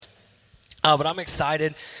But I'm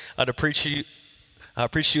excited to preach to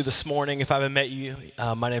you this morning. If I haven't met you,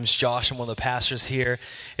 my name is Josh. I'm one of the pastors here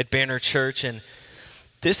at Banner Church, and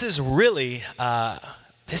this is really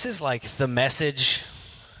this is like the message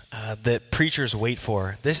that preachers wait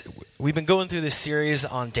for. We've been going through this series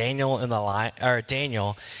on Daniel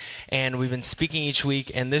and we've been speaking each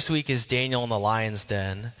week. And this week is Daniel in the Lion's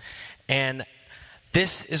Den, and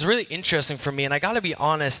this is really interesting for me, and I got to be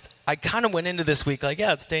honest, I kind of went into this week like,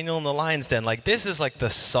 yeah, it's Daniel in the Lion's Den. Like, this is like the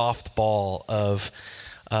softball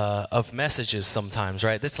of messages sometimes,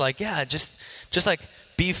 right? It's like, yeah, just like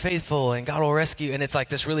be faithful and God will rescue, and it's like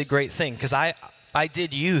this really great thing because I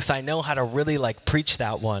did youth. I know how to really like preach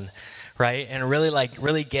that one, right? And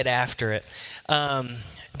really get after it.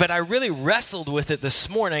 But I really wrestled with it this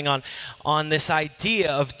morning on this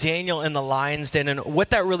idea of Daniel in the Lion's Den and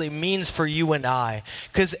what that really means for you and I.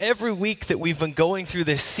 Because every week that we've been going through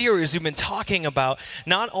this series, we've been talking about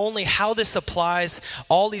not only how this applies,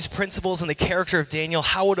 all these principles and the character of Daniel,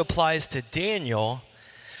 how it applies to Daniel,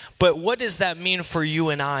 but what does that mean for you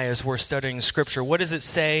and I as we're studying Scripture? What does it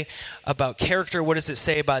say about character? What does it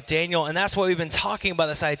say about Daniel? And that's why we've been talking about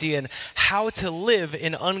this idea and how to live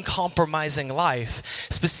an uncompromising life,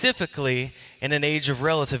 specifically in an age of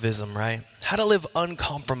relativism, right? How to live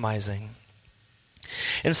uncompromising.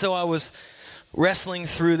 And so I was wrestling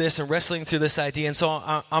through this idea. And so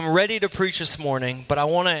I'm ready to preach this morning, but I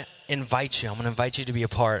want to invite you. I'm going to invite you to be a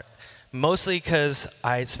part. Mostly because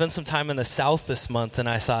I spent some time in the South this month, and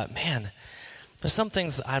I thought, man, there's some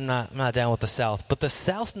things I'm not down with the South, but the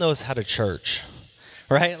South knows how to church,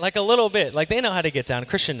 right? Like a little bit. Like they know how to get down.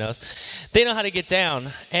 Christian knows. They know how to get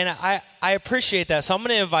down, and I appreciate that. So I'm going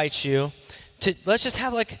to invite you to, let's just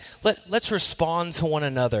have let's respond to one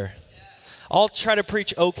another. I'll try to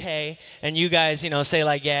preach okay, and you guys, say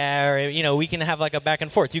like, yeah, or, we can have like a back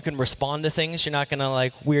and forth. You can respond to things. You're not going to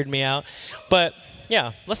like weird me out, but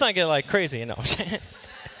yeah, let's not get like crazy,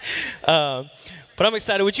 But I'm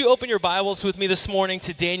excited. Would you open your Bibles with me this morning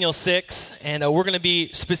to Daniel 6? And we're going to be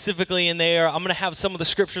specifically in there. I'm going to have some of the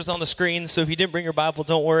scriptures on the screen. So if you didn't bring your Bible,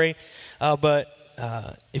 don't worry. But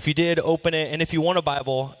if you did, open it. And if you want a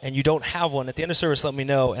Bible and you don't have one, at the end of service, let me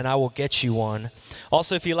know and I will get you one.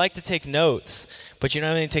 Also, if you like to take notes, but you don't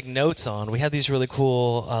have anything to take notes on, we have these really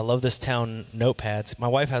cool Love This Town notepads. My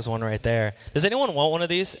wife has one right there. Does anyone want one of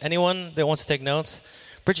these? Anyone that wants to take notes?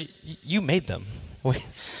 Bridget, you made them.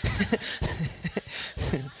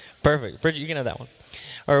 Perfect. Bridget, you can have that one.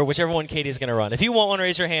 Or whichever one Katie's going to run. If you want one,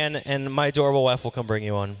 raise your hand, and my adorable wife will come bring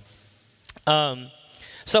you one.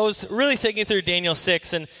 So I was really thinking through Daniel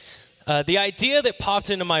 6, and the idea that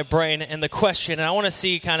popped into my brain and the question, and I want to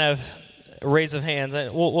see kind of raise of hands.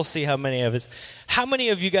 We'll see how many of us. How many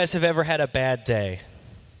of you guys have ever had a bad day?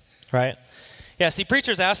 Right? Yeah, see,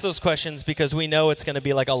 preachers ask those questions because we know it's going to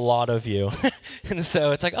be like a lot of you. And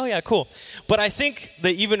so it's like, oh, yeah, cool. But I think the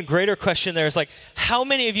even greater question there is like, how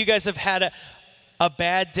many of you guys have had a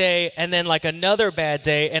bad day and then like another bad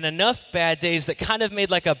day and enough bad days that kind of made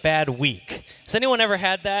like a bad week? Has anyone ever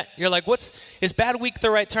had that? You're like, is bad week the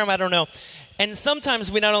right term? I don't know. And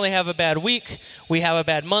sometimes we not only have a bad week, we have a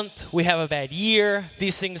bad month, we have a bad year.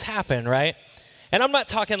 These things happen, right? And I'm not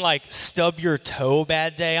talking like stub your toe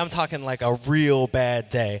bad day. I'm talking like a real bad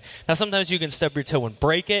day. Now, sometimes you can stub your toe and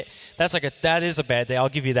break it. That is a bad day. I'll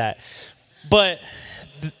give you that. But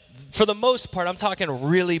for the most part, I'm talking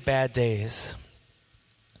really bad days.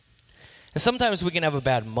 And sometimes we can have a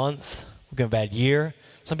bad month. We can have a bad year.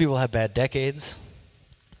 Some people have bad decades.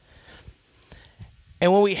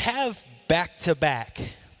 And when we have back-to-back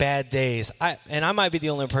bad days, I might be the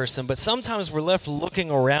only person, but sometimes we're left looking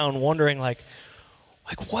around wondering like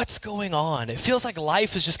what's going on? It feels like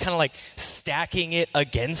life is just kind of like stacking it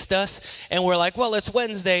against us, and we're like, well, it's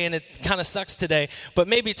Wednesday and it kind of sucks today, but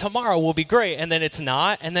maybe tomorrow will be great, and then it's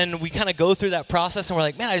not, and then we kind of go through that process and we're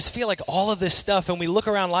like, man, I just feel like all of this stuff, and we look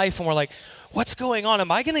around life and we're like, what's going on?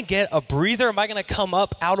 Am I going to get a breather? Am I going to come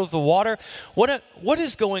up out of the water? What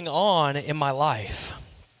is going on in my life?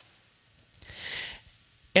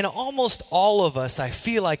 And almost all of us, I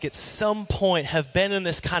feel like at some point have been in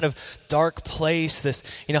this kind of dark place, this,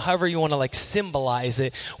 however you want to like symbolize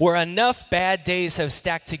it, where enough bad days have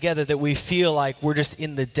stacked together that we feel like we're just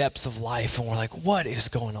in the depths of life and we're like, what is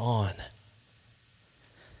going on?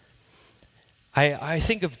 I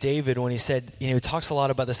think of David when he said, he talks a lot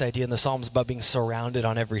about this idea in the Psalms about being surrounded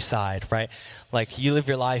on every side, right? Like you live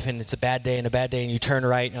your life and it's a bad day and you turn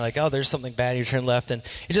right and you're like, oh, there's something bad, and you turn left. And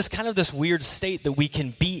it's just kind of this weird state that we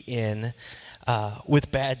can be in with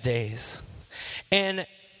bad days. And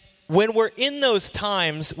when we're in those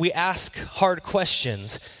times, we ask hard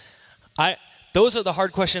questions. those are the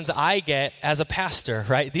hard questions I get as a pastor,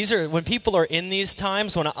 right? These are, when people are in these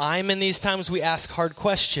times, when I'm in these times, we ask hard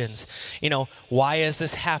questions. Why is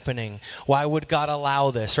this happening? Why would God allow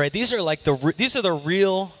this, right? These are the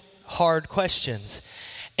real hard questions.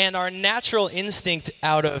 And our natural instinct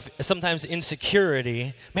out of sometimes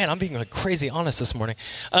insecurity, man, I'm being like crazy honest this morning,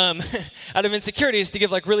 out of insecurity is to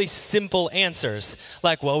give like really simple answers.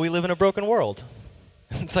 Like, well, we live in a broken world.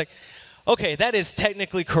 It's like, okay, that is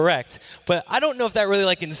technically correct, but I don't know if that really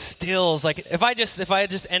like instills, like if I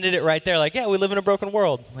just ended it right there, like, yeah, we live in a broken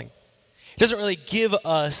world. Like, it doesn't really give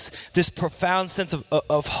us this profound sense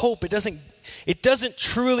of hope. It doesn't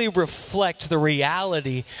truly reflect the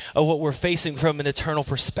reality of what we're facing from an eternal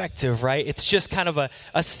perspective, right? It's just kind of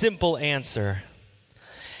a simple answer.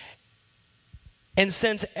 And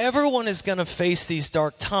since everyone is going to face these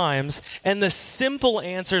dark times, and the simple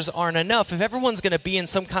answers aren't enough, if everyone's going to be in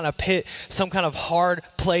some kind of pit, some kind of hard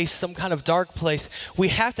place, some kind of dark place, we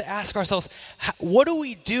have to ask ourselves, what do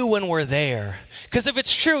we do when we're there? Because if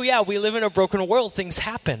it's true, yeah, we live in a broken world, things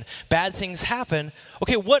happen, bad things happen.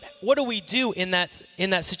 Okay, what do we do in that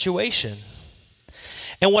situation?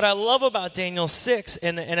 And what I love about Daniel 6,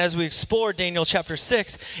 and as we explore Daniel chapter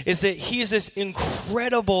 6, is that he's this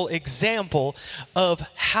incredible example of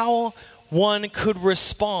how one could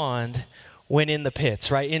respond when in the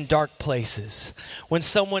pits, right? In dark places. When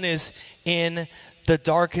someone is in the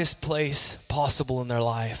darkest place possible in their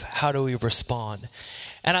life, how do we respond?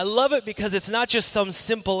 And I love it because it's not just some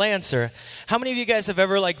simple answer. How many of you guys have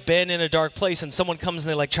ever like been in a dark place and someone comes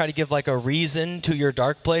and they like try to give like a reason to your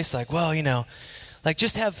dark place? Like, well, like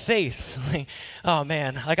just have faith. Like, oh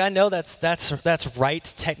man, like I know that's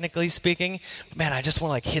right technically speaking, but man, I just want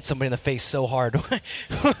to like hit somebody in the face so hard.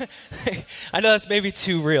 I know that's maybe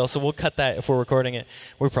too real, so we'll cut that if we're recording it.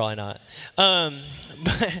 We're probably not.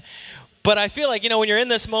 But I feel like, when you're in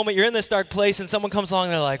this moment, you're in this dark place and someone comes along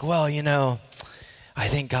and they're like, well, I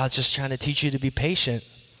think God's just trying to teach you to be patient.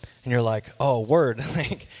 And you're like, oh, word.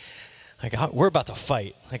 Like we're about to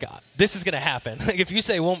fight. Like this is going to happen. Like if you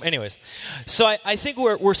say, well, anyways. So I think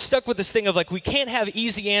we're stuck with this thing of like we can't have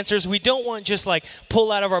easy answers. We don't want just like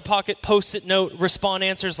pull out of our pocket, post-it note, respond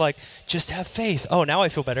answers like just have faith. Oh, now I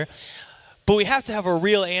feel better. But we have to have a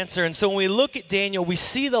real answer. And so when we look at Daniel, we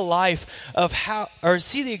see the life of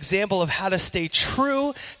see the example of how to stay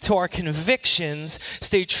true to our convictions,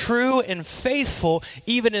 stay true and faithful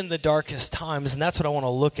even in the darkest times. And that's what I want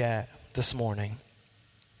to look at this morning.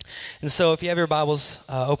 And so if you have your Bibles,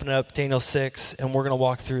 open it up, Daniel 6, and we're going to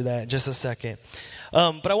walk through that in just a second.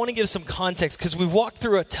 But I want to give some context because we've walked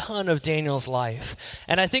through a ton of Daniel's life.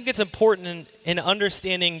 And I think it's important in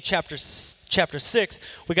understanding chapter 6,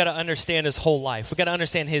 we got to understand his whole life. We got to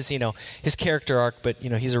understand his character arc, but,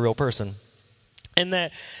 he's a real person. And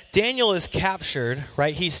that Daniel is captured,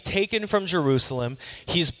 right? He's taken from Jerusalem.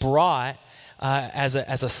 He's brought as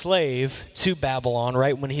a slave to Babylon,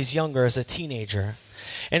 right? When he's younger, as a teenager.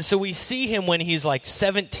 And so we see him when he's like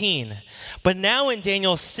 17. But now in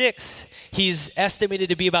Daniel 6, he's estimated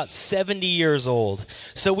to be about 70 years old.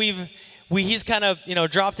 So he's kind of,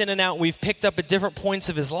 dropped in and out. We've picked up at different points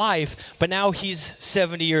of his life, but now he's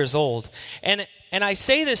 70 years old. And I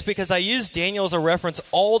say this because I use Daniel as a reference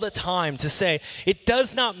all the time to say, it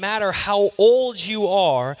does not matter how old you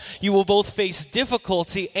are, you will both face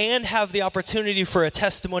difficulty and have the opportunity for a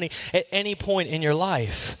testimony at any point in your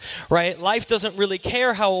life, right? Life doesn't really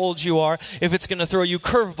care how old you are if it's going to throw you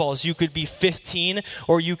curveballs. You could be 15,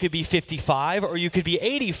 or you could be 55, or you could be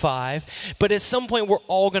 85, but at some point we're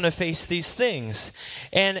all going to face these things.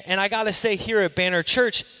 And I got to say here at Banner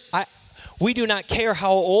Church, we do not care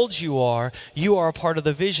how old you are a part of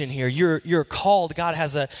the vision here. You're called. God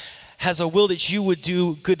has a will that you would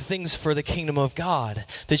do good things for the kingdom of God,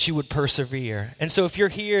 that you would persevere. And so if you're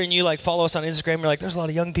here and you like follow us on Instagram, you're like, there's a lot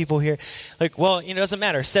of young people here. Like, well, it doesn't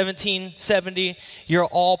matter. 17, 70, you're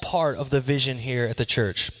all part of the vision here at the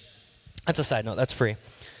church. That's a side note. That's free.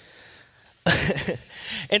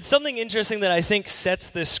 And something interesting that I think sets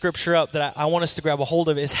this scripture up that I want us to grab a hold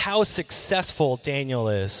of is how successful Daniel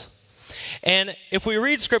is. And if we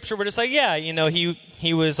read scripture, we're just like, yeah,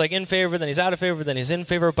 he was like in favor, then he's out of favor, then he's in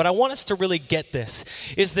favor. But I want us to really get this,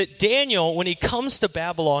 is that Daniel, when he comes to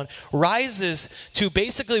Babylon, rises to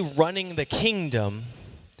basically running the kingdom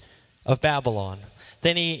of Babylon.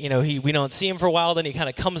 Then we don't see him for a while. Then he kind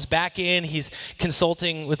of comes back in. He's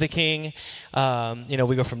consulting with the king.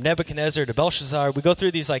 We go from Nebuchadnezzar to Belshazzar. We go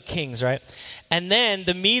through these like kings, right? And then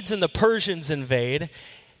the Medes and the Persians invade.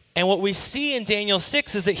 And what we see in Daniel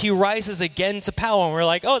 6 is that he rises again to power. And we're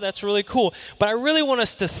like, oh, that's really cool. But I really want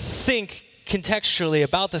us to think contextually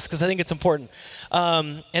about this because I think it's important.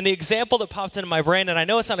 And the example that popped into my brain, and I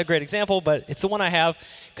know it's not a great example, but it's the one I have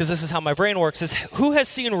because this is how my brain works, is who has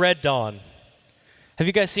seen Red Dawn? Have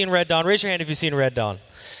you guys seen Red Dawn? Raise your hand if you've seen Red Dawn.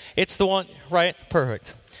 It's the one, right?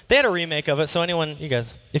 Perfect. They had a remake of it, so anyone, you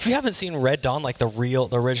guys, if you haven't seen Red Dawn, like the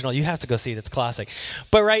original, you have to go see it. It's classic.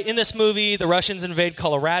 But right, in this movie, the Russians invade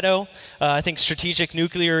Colorado, I think strategic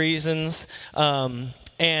nuclear reasons, and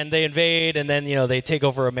they invade, and then, they take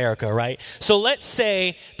over America, right? So let's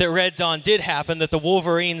say that Red Dawn did happen, that the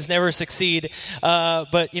Wolverines never succeed,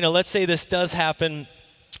 but, let's say this does happen.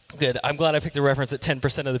 Good. I'm glad I picked a reference that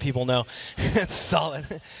 10% of the people know. It's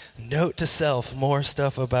solid. Note to self, more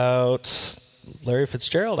stuff about Larry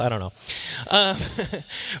Fitzgerald? I don't know.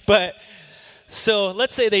 But so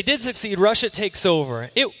let's say they did succeed. Russia takes over.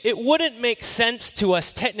 It wouldn't make sense to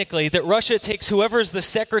us technically that Russia takes whoever's the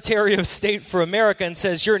Secretary of State for America and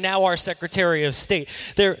says, you're now our Secretary of State.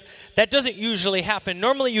 That doesn't usually happen.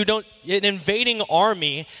 Normally an invading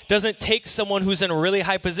army doesn't take someone who's in a really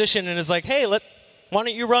high position and is like, hey, why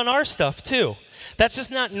don't you run our stuff too? That's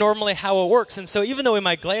just not normally how it works. And so even though we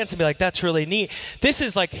might glance and be like, that's really neat, this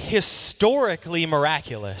is like historically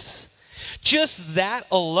miraculous. Just that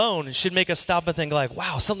alone should make us stop and think like,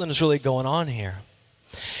 wow, something is really going on here.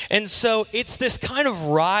 And so it's this kind of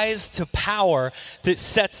rise to power that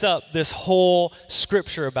sets up this whole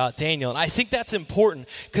scripture about Daniel. And I think that's important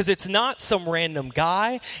because it's not some random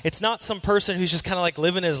guy. It's not some person who's just kind of like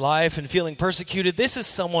living his life and feeling persecuted. This is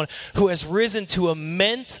someone who has risen to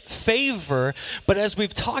immense favor, but as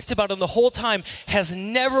we've talked about him the whole time, has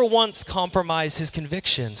never once compromised his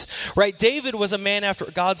convictions, right? David was a man after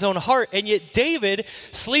God's own heart, and yet David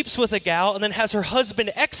sleeps with a gal and then has her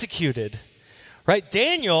husband executed. Right?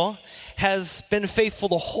 Daniel has been faithful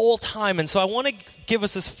the whole time. And so I want to give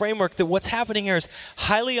us this framework that what's happening here is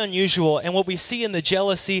highly unusual. And what we see in the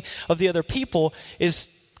jealousy of the other people is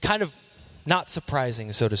kind of not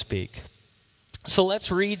surprising, so to speak. So let's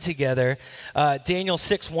read together Daniel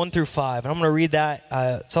 6, 1 through 5. And I'm going to read that.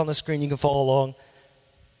 It's on the screen. You can follow along.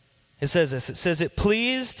 It says this. It says, it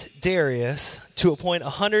pleased Darius to appoint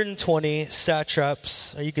 120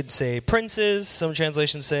 satraps, or you could say princes, some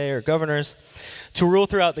translations say, or governors, to rule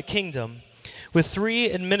throughout the kingdom, with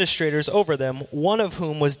 3 administrators over them, one of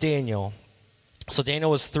whom was Daniel. So Daniel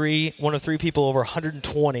was one of 3 people over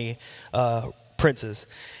 120 princes.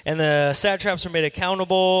 And the satraps were made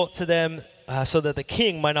accountable to them so that the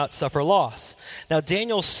king might not suffer loss. Now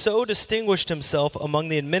Daniel so distinguished himself among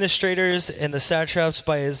the administrators and the satraps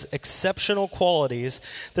by his exceptional qualities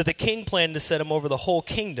that the king planned to set him over the whole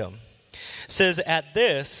kingdom. It says, at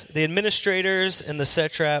this, the administrators and the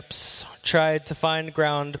satraps tried to find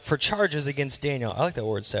ground for charges against Daniel. I like that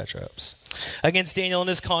word, satraps. Against Daniel and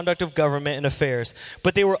his conduct of government and affairs.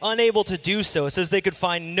 But they were unable to do so. It says they could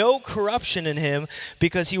find no corruption in him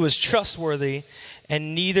because he was trustworthy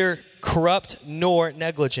and neither corrupt nor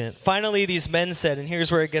negligent. Finally, these men said, and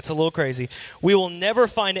here's where it gets a little crazy, we will never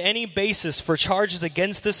find any basis for charges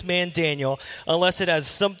against this man Daniel unless it has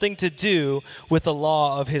something to do with the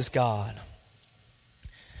law of his God.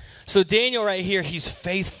 So Daniel right here, he's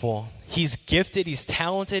faithful. He's gifted. He's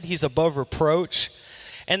talented. He's above reproach.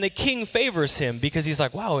 And the king favors him because he's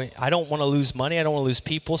like, wow, I don't want to lose money. I don't want to lose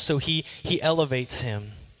people. So he elevates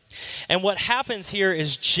him. And what happens here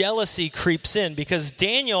is jealousy creeps in because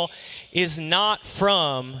Daniel is not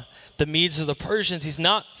from the Medes or the Persians. He's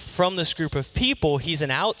not from this group of people. He's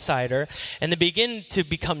an outsider. And they begin to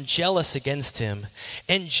become jealous against him.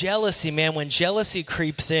 And jealousy, man, when jealousy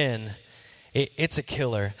creeps in, it's a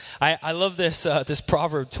killer. I love this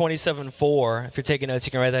proverb 27:4. If you're taking notes,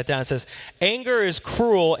 you can write that down. It says, anger is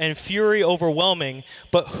cruel and fury overwhelming,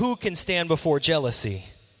 but who can stand before jealousy?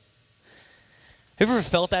 Have you ever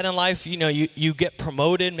felt that in life? You get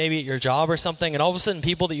promoted maybe at your job or something, and all of a sudden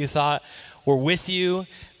people that you thought were with you,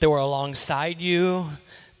 that were alongside you,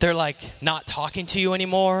 they're like not talking to you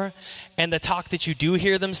anymore. And the talk that you do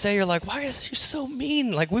hear them say, you're like, why is you so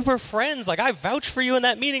mean? Like, we were friends. Like, I vouched for you in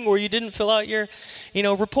that meeting where you didn't fill out your,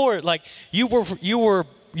 report. Like, you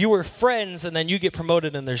were friends, and then you get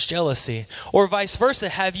promoted and there's jealousy. Or vice versa.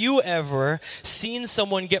 Have you ever seen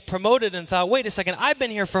someone get promoted and thought, wait a second, I've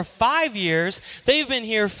been here for 5 years, they've been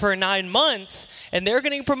here for 9 months, and they're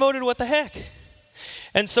getting promoted, what the heck?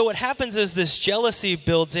 And so what happens is this jealousy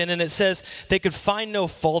builds in, and it says they could find no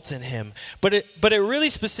fault in him. But it really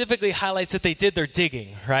specifically highlights that they did their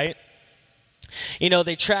digging, right?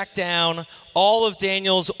 They tracked down all of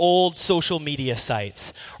Daniel's old social media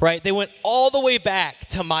sites, right? They went all the way back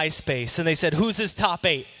to MySpace, and they said, who's his top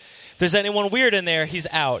 8? there's anyone weird in there, he's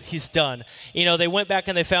out. He's done. They went back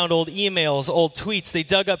and they found old emails, old tweets. They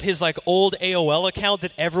dug up his old AOL account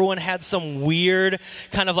that everyone had some weird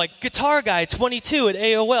kind of guitar guy 22 at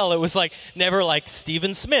AOL. It was never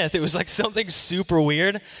Steven Smith. It was something super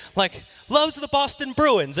weird. Loves the Boston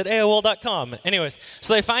Bruins at AOL.com. Anyways,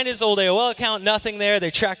 so they find his old AOL account, nothing there. They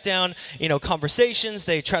track down, conversations.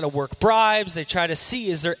 They try to work bribes. They try to see,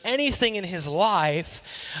 is there anything in his life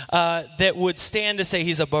that would stand to say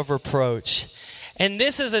he's above reproach? And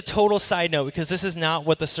this is a total side note because this is not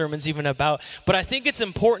what the sermon's even about. But I think it's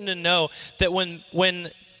important to know that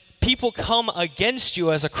when people come against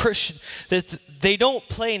you as a Christian, that they don't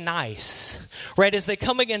play nice, right? As they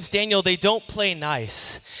come against Daniel, they don't play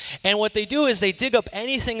nice. And what they do is they dig up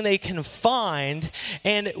anything they can find,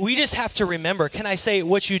 and we just have to remember, can I say,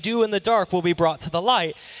 what you do in the dark will be brought to the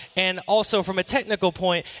light. And also from a technical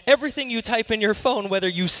point, everything you type in your phone, whether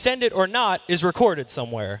you send it or not, is recorded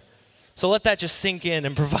somewhere. So let that just sink in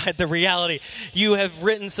and provide the reality. You have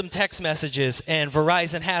written some text messages and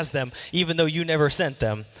Verizon has them, even though you never sent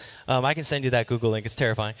them. I can send you that Google link. It's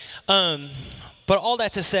terrifying. But all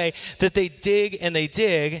that to say that they dig and they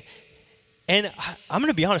dig. And I'm going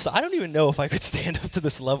to be honest, I don't even know if I could stand up to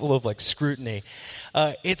this level of scrutiny.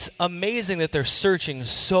 It's amazing that they're searching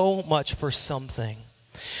so much for something.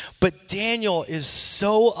 But Daniel is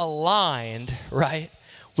so aligned, right,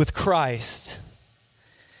 with Christ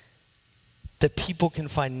that people can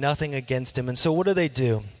find nothing against him. And so what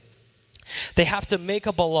do? They have to make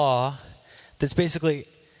up a law that's basically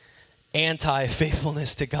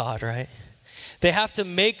anti-faithfulness to God, right? They have to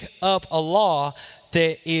make up a law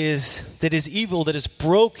that is evil, that is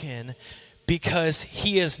broken, because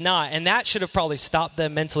he is not. And that should have probably stopped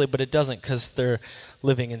them mentally, but it doesn't because they're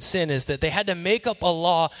living in sin, is that they had to make up a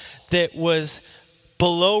law that was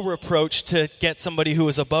below reproach to get somebody who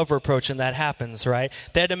was above reproach, and that happens, right?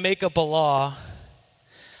 They had to make up a law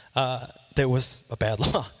that was a bad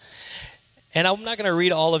law. And I'm not going to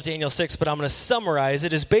read all of Daniel 6, but I'm going to summarize.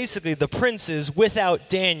 It is basically the princes, without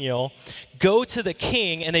Daniel, go to the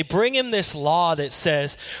king, and they bring him this law that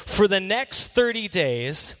says, for the next 30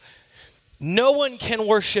 days, no one can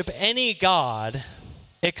worship any god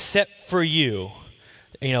except for you.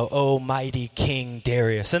 O mighty King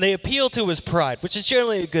Darius. And they appeal to his pride, which is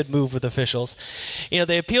generally a good move with officials.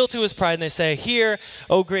 They appeal to his pride and they say, here,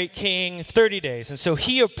 O great king, 30 days. And so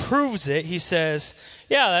he approves it. He says,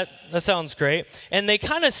 yeah, that sounds great. And they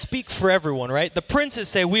kind of speak for everyone, right? The princes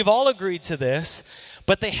say, we've all agreed to this,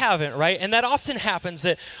 but they haven't, right? And that often happens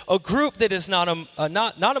that a group that is not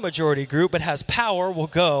a majority group but has power will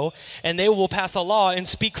go and they will pass a law and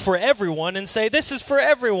speak for everyone and say, this is for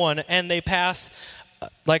everyone. And they pass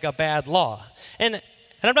a bad law. And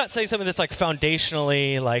I'm not saying something that's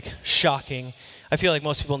foundationally shocking. I feel like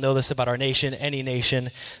most people know this about our nation, any nation,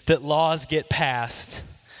 that laws get passed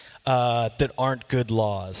that aren't good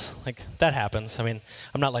laws. That happens. I mean,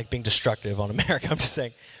 I'm not being destructive on America. I'm just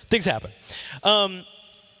saying things happen. And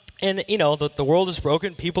the world is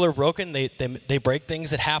broken. People are broken. They break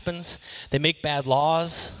things. It happens. They make bad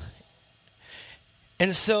laws.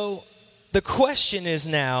 And so the question is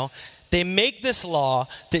now, they make this law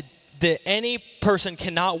that any person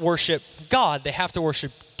cannot worship God. They have to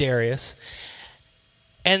worship Darius.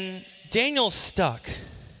 And Daniel's stuck.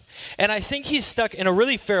 And I think he's stuck in a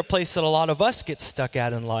really fair place that a lot of us get stuck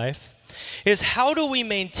at in life, is how do we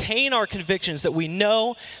maintain our convictions that we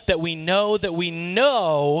know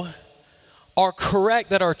are correct,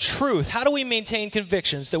 that are truth? How do we maintain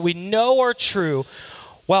convictions that we know are true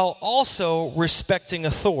while also respecting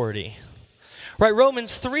authority? Right,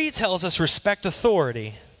 Romans 3 tells us respect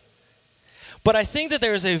authority. But I think that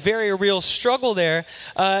there is a very real struggle there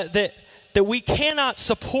that we cannot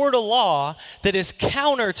support a law that is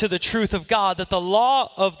counter to the truth of God, that the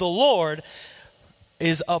law of the Lord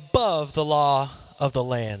is above the law of the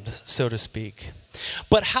land, so to speak.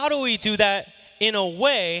 But how do we do that in a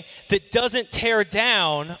way that doesn't tear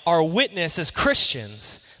down our witness as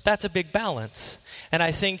Christians? That's a big balance. And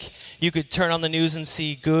I think you could turn on the news and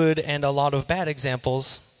see good and a lot of bad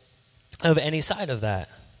examples of any side of that.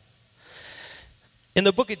 In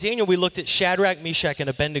the book of Daniel, we looked at Shadrach, Meshach, and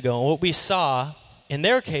Abednego. And what we saw in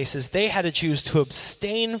their cases, they had to choose to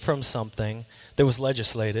abstain from something that was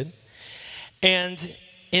legislated. And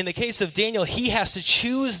in the case of Daniel, he has to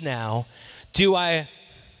choose now, do I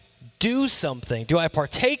do something? Do I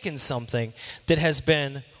partake in something that has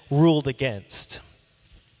been ruled against?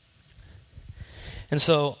 And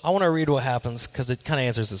so I want to read what happens because it kind of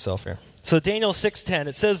answers itself here. So Daniel 6:10,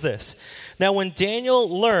 it says this. Now when Daniel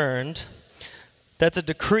learned that the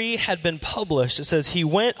decree had been published. It says, he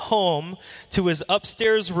went home to his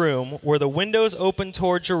upstairs room where the windows opened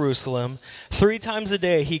toward Jerusalem. 3 times a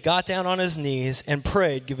day he got down on his knees and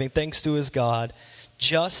prayed, giving thanks to his God,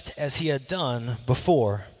 just as he had done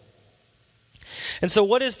before. And so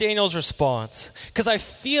what is Daniel's response? Because I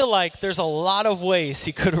feel like there's a lot of ways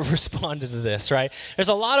he could have responded to this, right? There's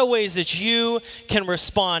a lot of ways that you can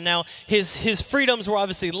respond. Now, his freedoms were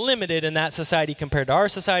obviously limited in that society compared to our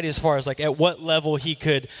society as far as like at what level he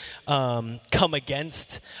could come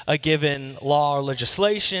against a given law or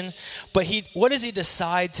legislation. But what does he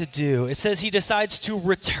decide to do? It says he decides to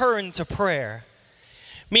return to prayer.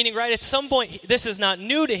 Meaning, right, at some point, this is not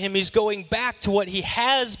new to him. He's going back to what he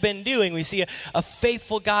has been doing. We see a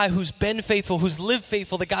faithful guy who's been faithful, who's lived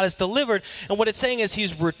faithful, that God has delivered. And what it's saying is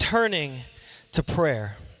he's returning to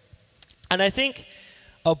prayer. And I think,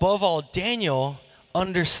 above all, Daniel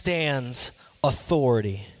understands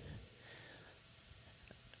authority.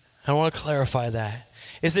 I want to clarify that.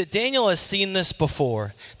 Is that Daniel has seen this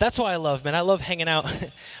before. That's why I love hanging out.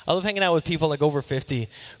 I love hanging out with people like over 50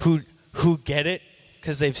 who get it,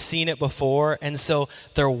 because they've seen it before, and so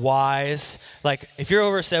they're wise. Like, if you're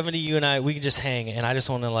over 70, you and I, we can just hang, and I just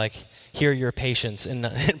want to, like, hear your patience in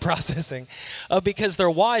processing. Because they're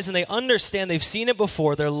wise, and they understand, they've seen it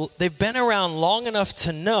before, they've been around long enough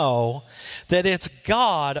to know that it's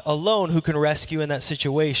God alone who can rescue in that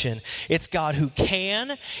situation. It's God who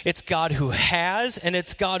can, it's God who has, and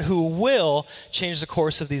it's God who will change the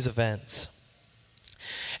course of these events.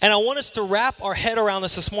 And I want us to wrap our head around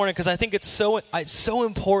this morning because I think it's so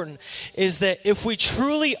important, is that if we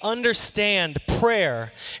truly understand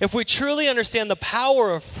prayer, if we truly understand the power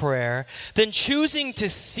of prayer, then choosing to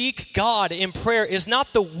seek God in prayer is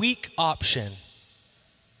not the weak option.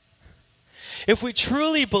 If we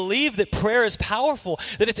truly believe that prayer is powerful,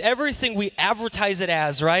 that it's everything we advertise it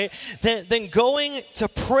as, right? Then going to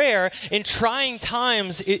prayer in trying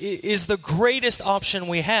times is the greatest option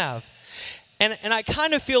we have. And I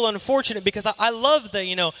kind of feel unfortunate because I love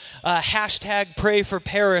the, hashtag pray for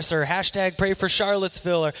Paris or hashtag pray for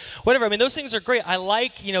Charlottesville or whatever. I mean, those things are great. I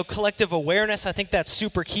like, collective awareness. I think that's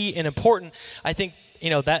super key and important. I think,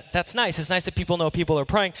 that's nice. It's nice that people know people are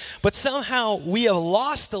praying. But somehow we have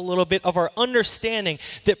lost a little bit of our understanding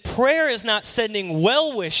that prayer is not sending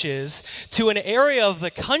well wishes to an area of the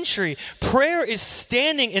country. Prayer is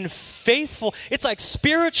standing in faithful, it's like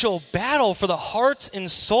spiritual battle for the hearts and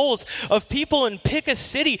souls of people, and pick a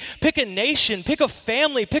city, pick a nation, pick a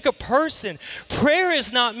family, pick a person. Prayer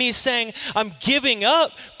is not me saying I'm giving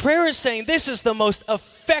up. Prayer is saying this is the most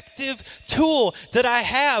effective tool that I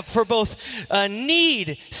have for both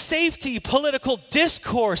need, safety, political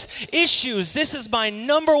discourse, issues. This is my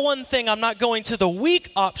number one thing. I'm not going to the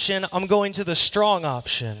weak option. I'm going to the strong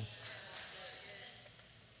option.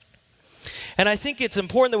 And I think it's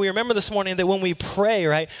important that we remember this morning that when we pray,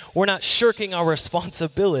 right, we're not shirking our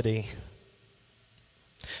responsibility,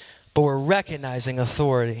 but we're recognizing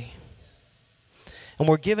authority. And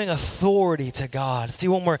we're giving authority to God. See,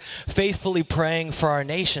 when we're faithfully praying for our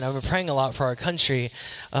nation, I've been praying a lot for our country.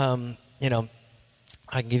 I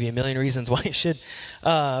can give you a million reasons why you should.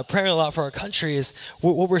 Praying a lot for our country is,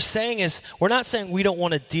 what we're saying is, we're not saying we don't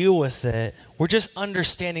want to deal with it. We're just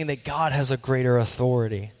understanding that God has a greater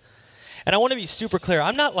authority. And I want to be super clear.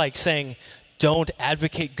 I'm not like saying don't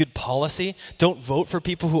advocate good policy. Don't vote for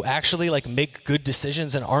people who actually like make good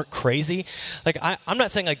decisions and aren't crazy. Like I'm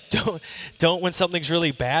not saying like don't when something's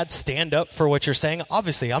really bad, stand up for what you're saying.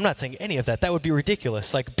 Obviously, I'm not saying any of that. That would be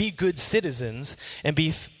ridiculous. Like be good citizens and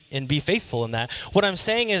be faithful in that. What I'm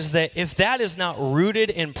saying is that if that is not rooted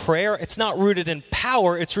in prayer, it's not rooted in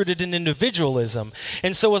power, it's rooted in individualism.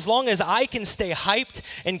 And so as long as I can stay hyped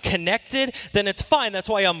and connected, then it's fine. That's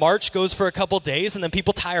why a march goes for a couple days and then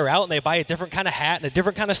people tire out and they buy a different kind of hat and a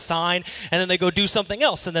different kind of sign and then they go do something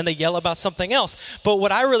else and then they yell about something else. But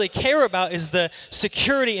what I really care about is the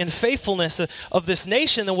security and faithfulness of this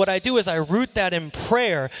nation. And what I do is I root that in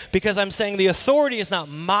prayer, because I'm saying the authority is not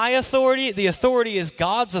my authority, the authority is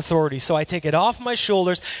God's authority. So I take it off my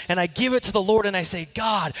shoulders and I give it to the Lord and I say,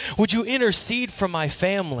 God, would you intercede for my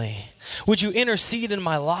family? Would you intercede in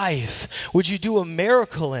my life? Would you do a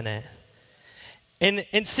miracle in it? And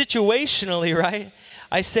situationally, right,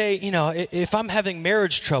 I say, if I'm having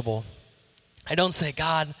marriage trouble, I don't say,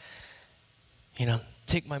 God,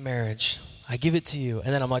 take my marriage. I give it to you.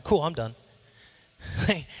 And then I'm like, cool, I'm done.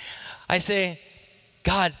 I say,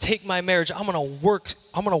 God, take my marriage. I'm going to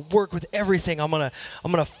work with everything. I'm going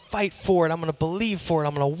to fight for it. I'm going to believe for it.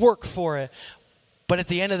 I'm going to work for it. But at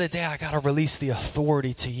the end of the day, I got to release the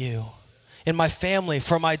authority to you. in my family,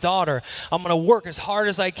 for my daughter. I'm going to work as hard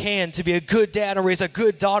as I can to be a good dad and raise a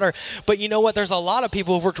good daughter. But you know what? There's a lot of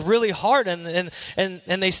people who've worked really hard and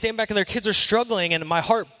they stand back and their kids are struggling. And my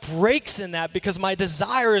heart breaks in that because my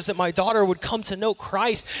desire is that my daughter would come to know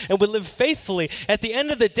Christ and would live faithfully. At the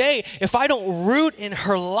end of the day, if I don't root in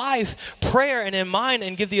her life prayer and in mine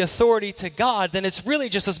and give the authority to God, then it's really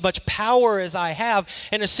just as much power as I have.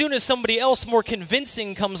 And as soon as somebody else more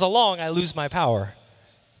convincing comes along, I lose my power.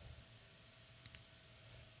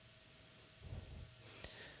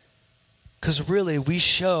 Because really, we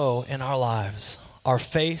show in our lives our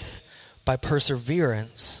faith by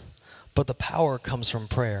perseverance, but the power comes from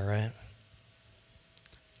prayer, right?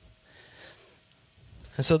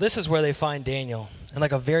 And so this is where they find Daniel, in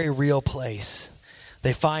like a very real place.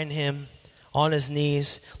 They find him on his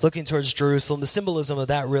knees, looking towards Jerusalem. The symbolism of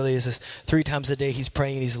that really is this 3 times a day he's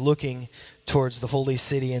praying and he's looking towards the holy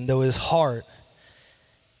city. And though his heart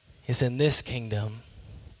is in this kingdom,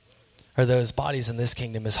 or though his body's in this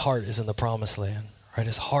kingdom, his heart is in the promised land, right?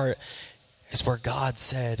 His heart is where God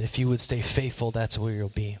said, if you would stay faithful, that's where you'll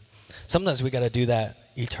be. Sometimes we got to do that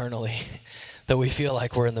eternally, that we feel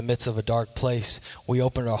like we're in the midst of a dark place. We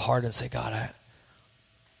open our heart and say, God,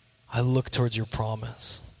 I look towards your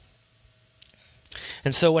promise.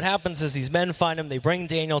 And so what happens is these men find him, they bring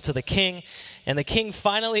Daniel to the king, and the king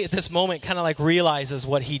finally at this moment kind of like realizes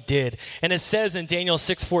what he did. And it says in Daniel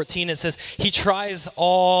 6:14, it says,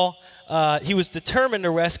 he was determined to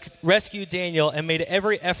rescue Daniel and made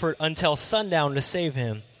every effort until sundown to save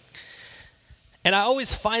him. And I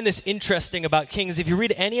always find this interesting about kings. If you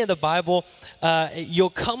read any of the Bible, you'll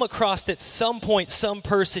come across at some point some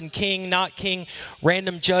person, king, not king,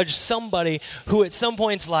 random judge, somebody who at some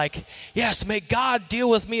point's like, yes, may God deal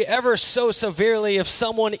with me ever so severely if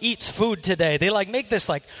someone eats food today. They like make this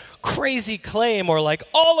like crazy claim, or like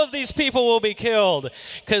all of these people will be killed,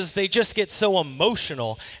 because they just get so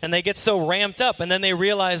emotional and they get so ramped up, and then they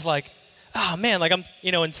realize like, oh man, like I'm,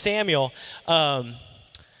 in Samuel,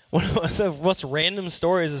 one of the most random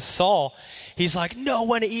stories is Saul. He's like, no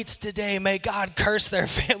one eats today. May God curse their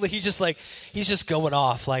family. He's just going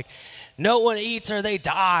off. Like, no one eats or they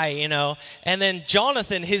die, And then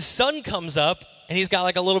Jonathan, his son, comes up and he's got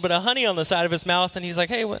like a little bit of honey on the side of his mouth. And he's like,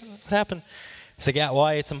 hey, what happened? He's like, yeah, well,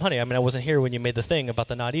 I ate some honey. I mean, I wasn't here when you made the thing about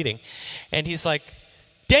the not eating. And he's like,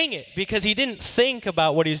 dang it, because he didn't think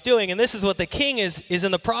about what he was doing. And this is what the king is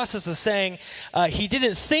in the process of saying. He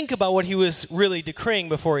didn't think about what he was really decreeing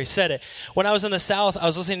before he said it. When I was in the South, I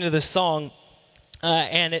was listening to this song,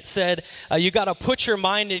 and it said, you got to put your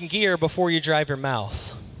mind in gear before you drive your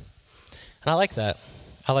mouth. And I like that.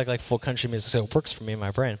 I like full country music, so it works for me in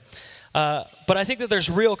my brain. But I think that there's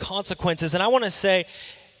real consequences. And I want to say,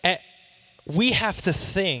 we have to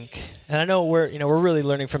think, and I know we're really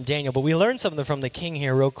learning from Daniel, but we learned something from the king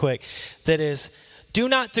here real quick. That is, do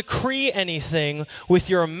not decree anything with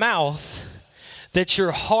your mouth that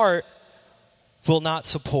your heart will not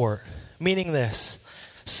support. Meaning this,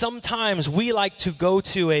 sometimes we like to go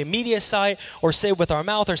to a media site or say it with our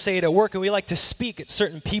mouth or say it at work, and we like to speak at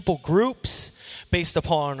certain people groups based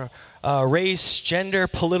upon race, gender,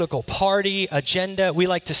 political party, agenda. We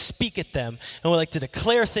like to speak at them, and we like to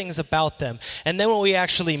declare things about them. And then when we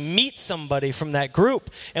actually meet somebody from that group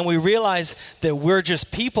and we realize that we're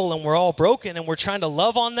just people and we're all broken and we're trying to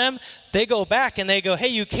love on them, they go back and they go, hey,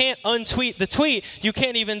 you can't untweet the tweet. You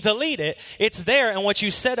can't even delete it. It's there. And what you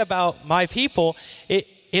said about my people,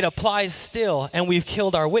 it applies still, and we've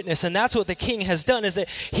killed our witness. And that's what the king has done, is that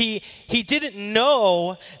he didn't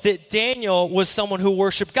know that Daniel was someone who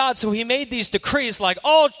worshiped God. So he made these decrees like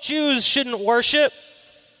all Jews shouldn't worship.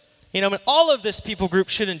 All of this people group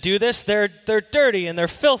shouldn't do this. They're dirty and they're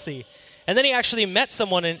filthy. And then he actually met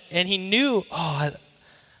someone and he knew, I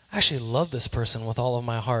actually love this person with all of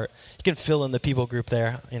my heart. You can fill in the people group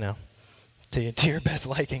there, to your best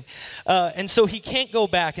liking. And so he can't go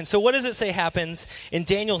back. And so what does it say happens in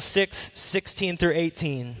Daniel 6:16 through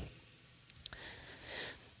 18?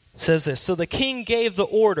 It says this, so the king gave the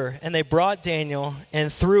order, and they brought Daniel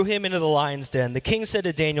and threw him into the lion's den. The king said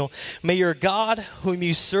to Daniel, may your God, whom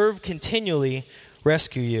you serve continually,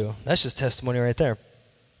 rescue you. That's just testimony right there.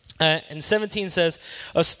 And 17 says,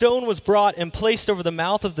 a stone was brought and placed over the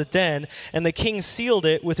mouth of the den, and the king sealed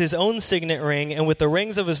it with his own signet ring and with the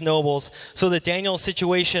rings of his nobles, so that Daniel's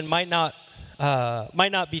situation might not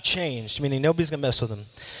be changed, meaning nobody's going to mess with him.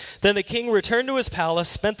 Then the king returned to his palace,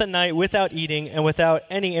 spent the night without eating and without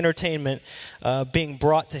any entertainment being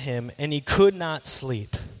brought to him, and he could not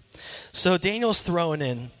sleep. So Daniel's thrown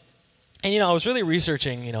in And, I was really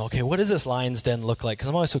researching, okay, what does this lion's den look like? Because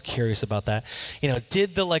I'm always so curious about that.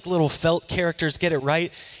 Did the little felt characters get it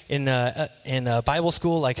right in Bible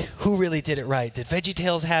school? Like, who really did it right? Did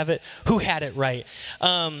VeggieTales have it? Who had it right?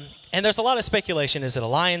 And there's a lot of speculation. Is it a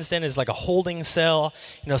lion's den? Is it like a holding cell?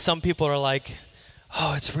 Some people are like,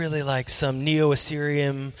 oh, it's really like some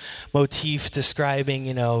Neo-Assyrian motif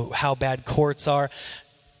describing, how bad courts are.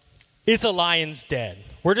 It's a lion's den.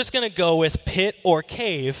 We're just going to go with pit or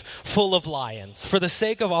cave full of lions. For the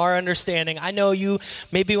sake of our understanding, I know you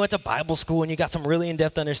maybe went to Bible school and you got some really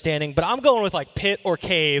in-depth understanding, but I'm going with like pit or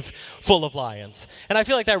cave full of lions. And I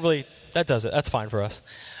feel like that does it. That's fine for us.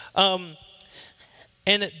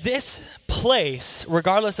 And this place,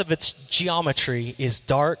 regardless of its geometry, is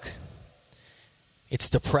dark, it's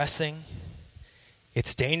depressing,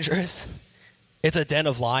 it's dangerous, it's a den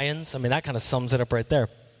of lions. I mean, that kind of sums it up right there.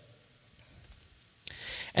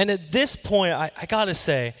 And at this point, I got to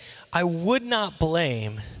say, I would not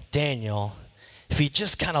blame Daniel if he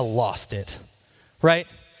just kind of lost it, right?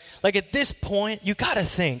 Like at this point, you got to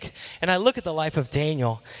think, and I look at the life of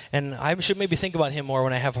Daniel, and I should maybe think about him more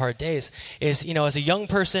when I have hard days, is, as a young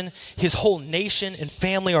person, his whole nation and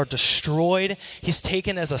family are destroyed. He's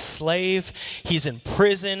taken as a slave. He's in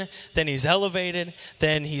prison. Then he's elevated.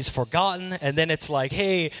 Then he's forgotten. And then it's like,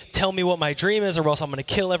 hey, tell me what my dream is or else I'm going to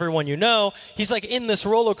kill everyone you know. He's like in this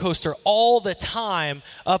roller coaster all the time,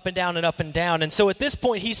 up and down and up and down. And so at this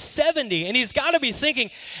point, he's 70, and he's got to be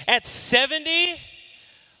thinking, at 70...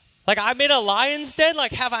 like, I'm in a lion's den?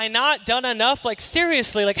 Like, have I not done enough? Like,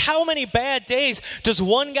 seriously, like, how many bad days does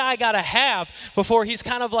one guy got to have before he's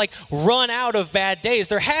kind of, like, run out of bad days?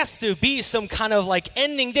 There has to be some kind of, like,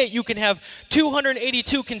 ending date. You can have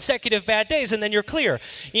 282 consecutive bad days, and then you're clear,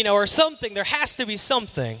 or something. There has to be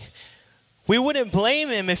something. We wouldn't blame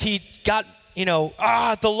him if he got,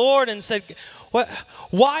 the Lord and said, what?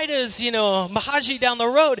 Why does, Mahaji down the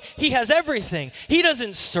road, he has everything. He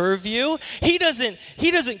doesn't serve you. He doesn't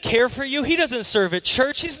care for you. He doesn't serve at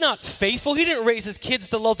church. He's not faithful. He didn't raise his kids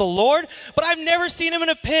to love the Lord. But I've never seen him in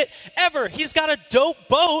a pit ever. He's got a dope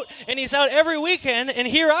boat, and he's out every weekend. And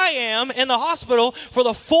here I am in the hospital for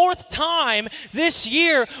the 4th time this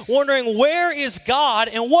year wondering where is God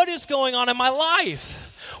and what is going on in my life?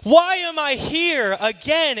 Why am I here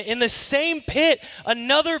again in the same pit,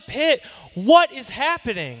 another pit? What is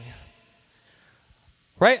happening?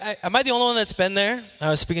 Right? Am I the only one that's been there? I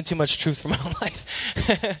was speaking too much truth from my own life.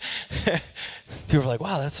 People are like,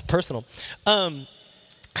 wow, that's personal. But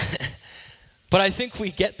I think we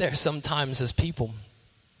get there sometimes as people.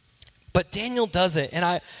 But Daniel doesn't. And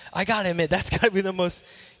I got to admit, that's got to be the most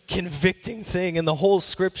convicting thing in the whole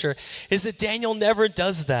scripture, is that Daniel never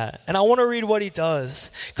does that. And I want to read what he does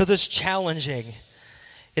because it's challenging.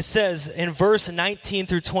 It says in verse 19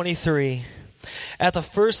 through 23, at the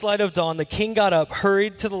first light of dawn, the king got up,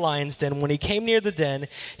 hurried to the lion's den. When he came near the den,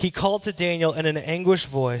 he called to Daniel in an anguished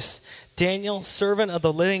voice, Daniel, servant of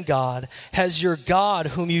the living God, has your God,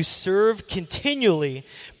 whom you serve continually,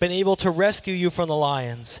 been able to rescue you from the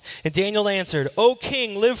lions? And Daniel answered, O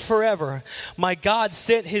king, live forever. My God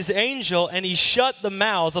sent his angel, and he shut the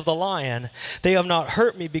mouths of the lion. They have not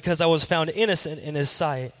hurt me because I was found innocent in his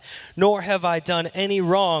sight. Nor have I done any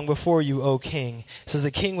wrong before you, O king. It says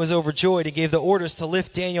the king was overjoyed and gave the orders to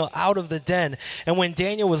lift Daniel out of the den. And when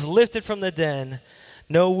Daniel was lifted from the den,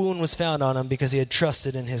 no wound was found on him because he had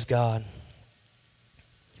trusted in his God.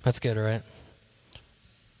 That's good, right?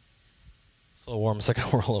 It's a little warm, so I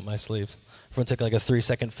can roll up my sleeves. Everyone take like a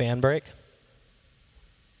 3-second fan break.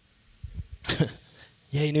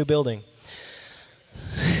 Yay, new building.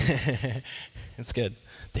 It's good.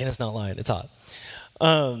 Dana's not lying. It's hot.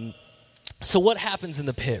 So what happens in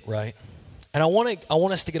the pit, right? And I want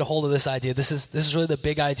us to get a hold of this idea. This is really the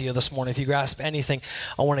big idea this morning. If you grasp anything,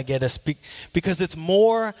 I want to get us, because it's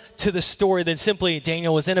more to the story than simply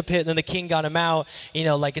Daniel was in a pit and then the king got him out.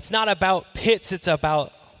 Like it's not about pits, it's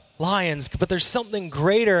about lions. But there's something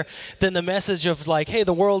greater than the message of like, hey,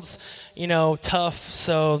 the world's, tough,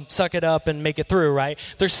 so suck it up and make it through, right?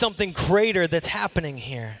 There's something greater that's happening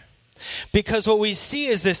here. Because what we see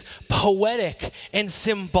is this poetic and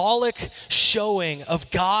symbolic showing of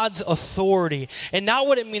God's authority. And not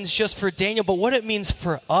what it means just for Daniel, but what it means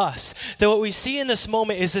for us. That what we see in this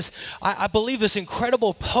moment is this, I believe, this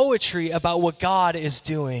incredible poetry about what God is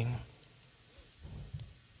doing.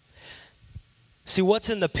 See, what's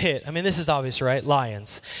in the pit? I mean, this is obvious, right?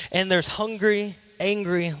 Lions. And there's hungry,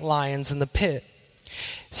 angry lions in the pit.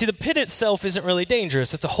 See, the pit itself isn't really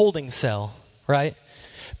dangerous. It's a holding cell, right?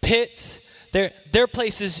 Pits, they're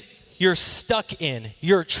places you're stuck in,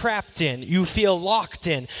 you're trapped in, you feel locked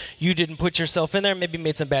in. You didn't put yourself in there, maybe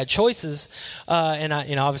made some bad choices.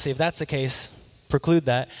 Obviously if that's the case, preclude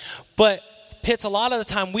that. But pits, a lot of the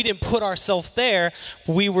time we didn't put ourselves there.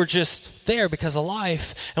 We were just there because of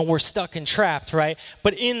life, and we're stuck and trapped, right?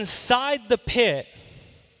 But inside the pit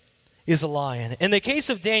is a lion. In the case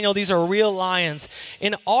of Daniel, these are real lions.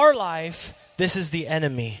 In our life, this is the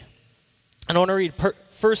enemy. And I want to read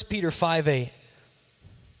 1 Peter 5:8.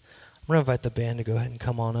 I'm going to invite the band to go ahead and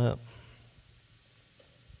come on up.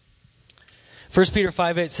 1 Peter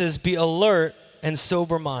 5:8 says, "Be alert and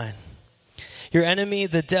sober mind. Your enemy,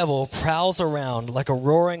 the devil, prowls around like a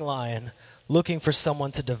roaring lion looking for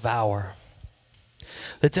someone to devour."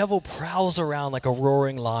 The devil prowls around like a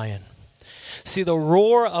roaring lion. See, the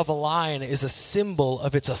roar of a lion is a symbol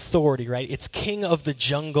of its authority, right? It's king of the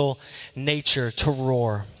jungle nature to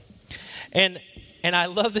roar. And I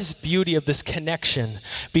love this beauty of this connection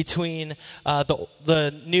between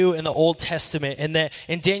the New and the Old Testament. And that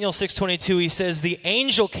in Daniel 6:22, he says, the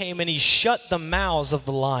angel came and he shut the mouths of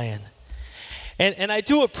the lion. And I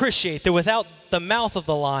do appreciate that without the mouth of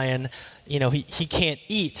the lion, he can't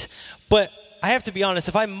eat. But I have to be honest,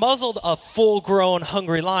 if I muzzled a full-grown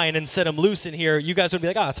hungry lion and set him loose in here, you guys would be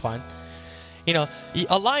like, it's fine.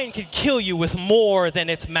 A lion could kill you with more than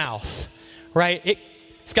its mouth, right?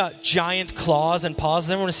 It's got giant claws and paws.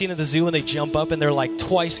 Has everyone seen at the zoo when they jump up and they're like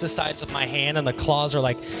twice the size of my hand and the claws are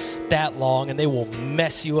like that long and they will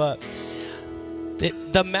mess you up?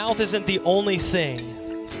 The mouth isn't the only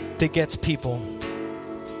thing that gets people.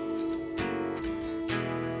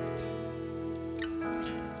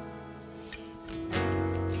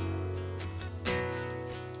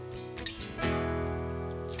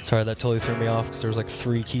 Sorry, that totally threw me off because there was like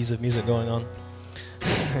 3 keys of music going on.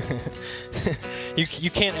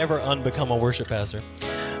 You can't ever unbecome a worship pastor.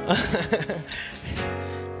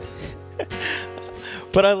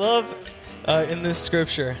 But I love in this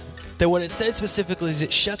scripture that what it says specifically is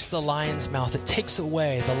it shuts the lion's mouth. It takes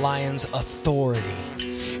away the lion's authority.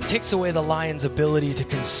 It takes away the lion's ability to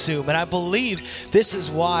consume. And I believe this is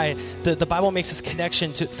why the Bible makes this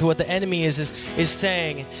connection to what the enemy is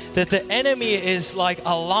saying. That the enemy is like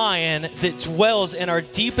a lion that dwells in our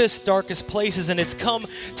deepest, darkest places. And it's come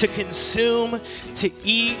to consume, to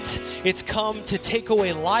eat. It's come to take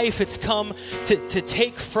away life. It's come to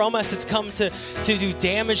take from us. It's come to do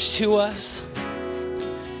damage to us.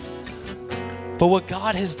 But what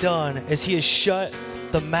God has done is he has shut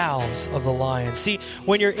the mouths of the lions. See,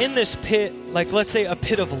 when you're in this pit, like let's say a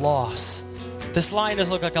pit of loss, this lion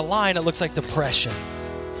doesn't look like a lion, it looks like depression,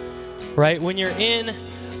 right? When you're in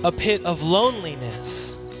a pit of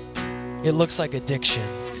loneliness, it looks like addiction.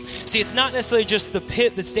 See, it's not necessarily just the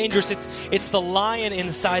pit that's dangerous, it's the lion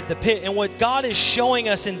inside the pit. And what God is showing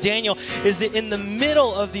us in Daniel is that in the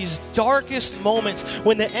middle of these darkest moments,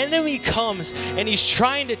 when the enemy comes and he's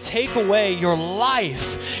trying to take away your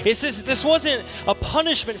life, this wasn't a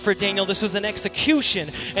punishment for Daniel, this was an execution.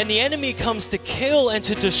 And the enemy comes to kill and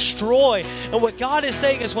to destroy. And what God is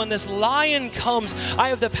saying is when this lion comes, I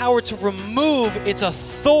have the power to remove its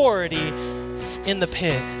authority in the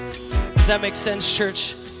pit. Does that make sense,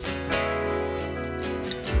 church?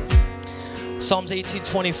 Psalms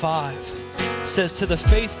 18:25 says, to the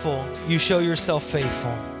faithful, you show yourself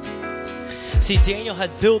faithful. See, Daniel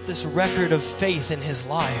had built this record of faith in his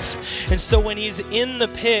life. And so when he's in the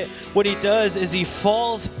pit, what he does is he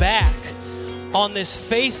falls back on this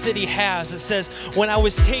faith that he has that says, when I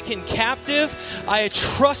was taken captive, I had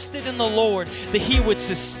trusted in the Lord that he would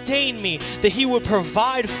sustain me, that he would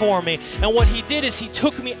provide for me. And what he did is he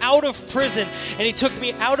took me out of prison and he took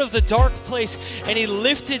me out of the dark place and he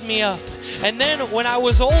lifted me up. And then when I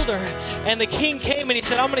was older and the king came and he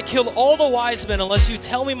said, I'm going to kill all the wise men unless you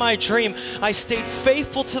tell me my dream, I stayed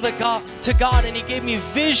faithful to God, and he gave me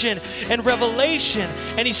vision and revelation,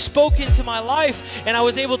 and he spoke into my life, and I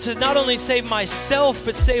was able to not only save myself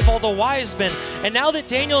but save all the wise men. And now that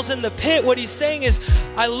Daniel's in the pit, what he's saying is,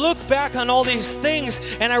 I look back on all these things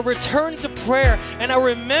and I return to prayer and I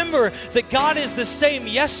remember that God is the same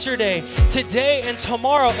yesterday, today, and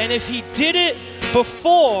tomorrow. And if he did it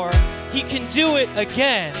before, he can do it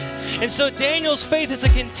again. And so Daniel's faith is a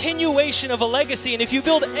continuation of a legacy. And if you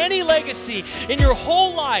build any legacy in your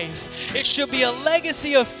whole life, it should be a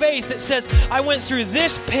legacy of faith that says, I went through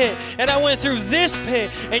this pit and I went through this pit.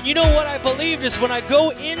 And you know what I believed is when I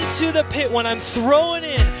go into the pit, when I'm thrown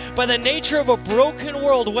in by the nature of a broken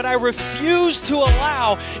world, what I refuse to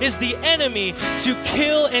allow is the enemy to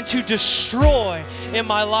kill and to destroy in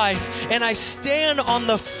my life. And I stand on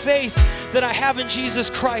the faith that I have in Jesus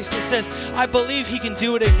Christ that says, I believe he can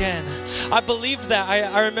do it again. I believe that.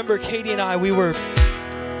 I remember Katie and I, we were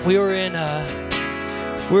we're in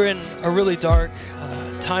a really dark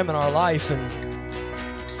time in our life, and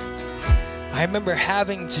I remember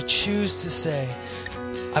having to choose to say,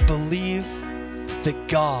 I believe that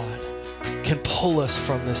God can pull us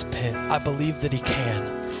from this pit. I believe that he can.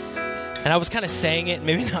 And I was kind of saying it,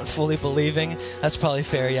 maybe not fully believing. That's probably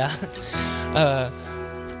fair, yeah.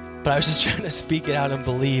 But I was just trying to speak it out and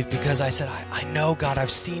believe, because I said, I know God.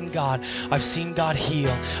 I've seen God. I've seen God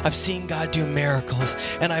heal. I've seen God do miracles.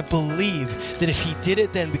 And I believe that if he did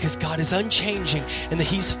it then, because God is unchanging and that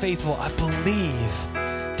he's faithful, I believe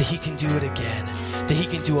that he can do it again, that he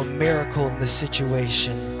can do a miracle in this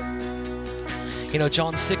situation. You know,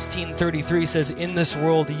 John 16:33 says, in this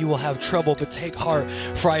world you will have trouble, but take heart,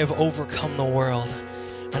 for I have overcome the world.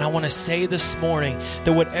 And I want to say this morning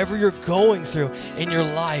that whatever you're going through in your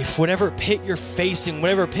life, whatever pit you're facing,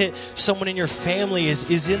 whatever pit someone in your family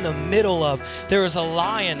is in the middle of, there is a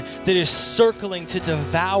lion that is circling to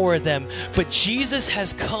devour them. But Jesus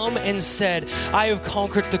has come and said, I have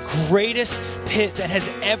conquered the greatest pit that has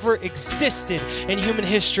ever existed in human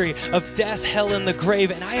history of death, hell, and the grave.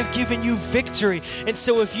 And I have given you victory. And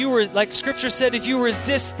so if you were, like Scripture said, if you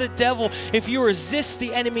resist the devil, if you resist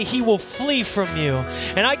the enemy, he will flee from you.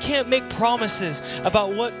 And I can't make promises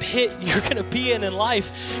about what pit you're going to be in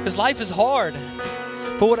life, because life is hard.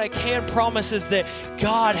 But what I can promise is that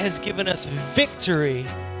God has given us victory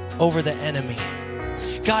over the enemy.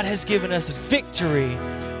 God has given us victory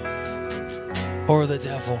over the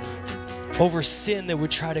devil, over sin that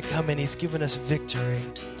would try to come in. He's given us victory.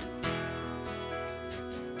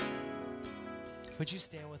 Would you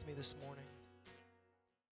stand with